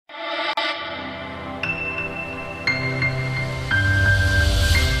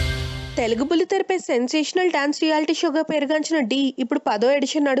Telugu బుల్లితెరపై sensational dance reality షోగా పేరుగాంచిన ఢీ ఇప్పుడు 10వ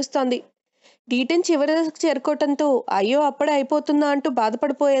ఎడిషన్ నడుస్తోంది. డీ10 చివరి దశకు చేరుకోవడంతో అయ్యో అప్పుడే అయిపోతుందా అంటూ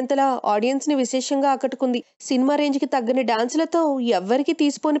బాధపడిపోయేంతలా ఆడియన్స్ ని విశేషంగా ఆకట్టుకుంది. సినిమా రేంజ్ కి తగ్గని డాన్సులతో ఎవ్వరికి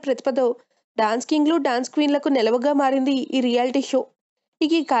తీసిపోని ప్రతిభతో డాన్స్ కింగ్లు డాన్స్ క్వీన్లకు నెలవుగా మారింది ఈ రియాలిటీ షో.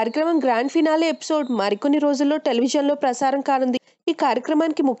 ఇక ఈ కార్యక్రమం గ్రాండ్ ఫినాలే ఎపిసోడ్ మరికొన్ని రోజుల్లో టెలివిజన్లో ప్రసారం కానుంది. ఈ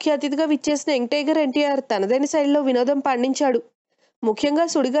కార్యక్రమానికి ముఖ్య అతిథిగా విచ్చేసిన యంగ్ ఎన్టీఆర్ తనదైన శైలిలో వినోదం పండించాడు. ముఖ్యంగా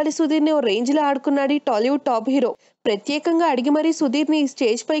సుడిగాలి సుధీర్ని ఓ రేంజ్లో ఆడుకున్నాడు టాలీవుడ్ టాప్ హీరో. ప్రత్యేకంగా అడిగి మరీ సుధీర్ని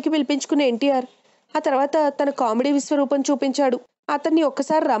స్టేజ్ పైకి పిలిపించుకున్న ఎన్టీఆర్ ఆ తర్వాత తన కామెడీ విశ్వరూపం చూపించాడు. అతన్ని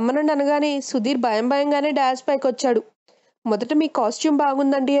ఒక్కసారి రమ్మనండి అనగానే సుధీర్ భయం భయంగానే డాన్స్ పైకి వచ్చాడు. మొదట మీ కాస్ట్యూమ్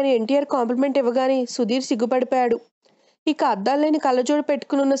బాగుందండి అని ఎన్టీఆర్ కాంప్లిమెంట్ ఇవ్వగానే సుధీర్ సిగ్గుపడిపోయాడు. ఇక అద్దాల్లేని కళ్ళజోడు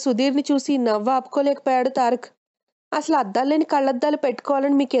పెట్టుకునున్న సుధీర్ని చూసి నవ్వు ఆపుకోలేకపోయాడు తారక్. అసలు అద్దాల్లేని కళ్ళద్దాలు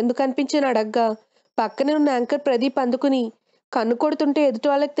పెట్టుకోవాలని మీకు ఎందుకు అనిపించని అడగ్గా పక్కనే ఉన్న యాంకర్ ప్రదీప్ అందుకుని కన్ను కొడుతుంటే ఎదుటి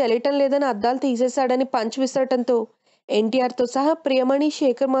వాళ్ళకి తెలియటం లేదని అద్దాలు తీసేశాడని పంచ్ విసరటంతో ఎన్టీఆర్తో సహా ప్రియమణి,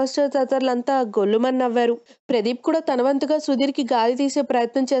 శేఖర్ మాస్టర్ తదితరులంతా గొల్లుమని నవ్వారు. ప్రదీప్ కూడా తన వంతుగా సుధీర్కి గాలి తీసే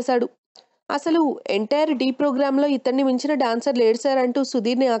ప్రయత్నం చేశాడు. అసలు ఎంటైర్ డీ ప్రోగ్రాంలో ఇతన్ని మించిన డాన్సర్ లేడు సార్ అంటూ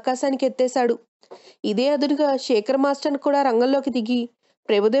సుధీర్ని ఆకాశానికి ఎత్తేశాడు. ఇదే అదునుగా శేఖర్ మాస్టర్ కూడా రంగంలోకి దిగి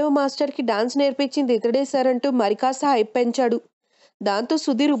ప్రభుదేవ మాస్టర్కి డాన్స్ నేర్పించింది ఇతడే సార్ అంటూ మరికాస్త హైప్ పెంచాడు. దాంతో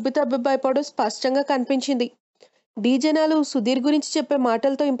సుధీర్ ఉబ్బితబ్బిబ్బైపోవడం స్పష్టంగా కనిపించింది. డీ జనాలు సుధీర్ గురించి చెప్పే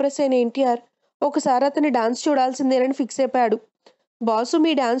మాటలతో ఇంప్రెస్ అయిన ఎన్టీఆర్ ఒకసారి అతని డాన్స్ చూడాల్సిందేనని ఫిక్స్ అయిపోయాడు. బాసు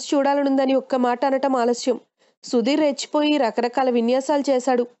మీ డాన్స్ చూడాలనుందని ఒక్క మాట అనటం ఆలస్యం. సుధీర్ రెచ్చిపోయి రకరకాల విన్యాసాలు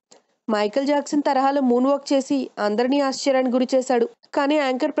చేశాడు. మైకేల్ జాక్సన్ తరహాలో మూన్ వాక్ చేసి అందరినీ ఆశ్చర్యానికి గురి చేశాడు. కానీ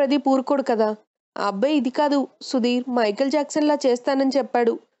యాంకర్ ప్రదీప్ ఊరుకోడు కదా. ఆ అబ్బాయి ఇది కాదు సుధీర్, మైకేల్ జాక్సన్ లా చేస్తానని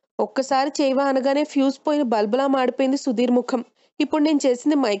చెప్పాడు. ఒక్కసారి చేయవా అనగానే ఫ్యూజ్ పోయిన బల్బులా మాడిపోయింది సుధీర్ ముఖం. ఇప్పుడు నేను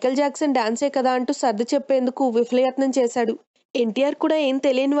చేసింది మైకేల్ జాక్సన్ డాన్సే కదా అంటూ సర్ది చెప్పేందుకు విఫలయత్నం చేశాడు. ఎన్టీఆర్ కూడా ఏం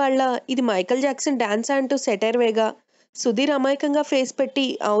తెలియని వాళ్ళ ఇది మైకేల్ జాక్సన్ డాన్సా అంటూ సెటైర్ వేగా సుధీర్ అమాయకంగా ఫేస్ పెట్టి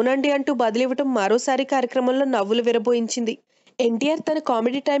అవునండి అంటూ బదిలివ్వటం మరోసారి కార్యక్రమంలో నవ్వులు విరబోయించింది. ఎన్టీఆర్ తన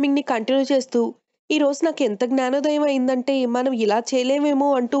కామెడీ టైమింగ్ ని కంటిన్యూ చేస్తూ ఈ రోజు నాకు ఎంత జ్ఞానోదయం అయిందంటే మనం ఇలా చేయలేమేమో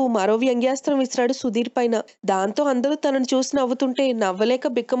అంటూ మరో వ్యంగ్యాస్త్రం విసిరాడు సుధీర్ పైన. దాంతో అందరూ తనను చూసి నవ్వుతుంటే నవ్వలేక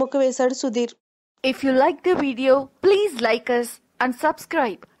బిక్కమొక్క వేశాడు Sudheer. If you like the video, please like us and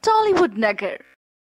subscribe Tollywood Nagar.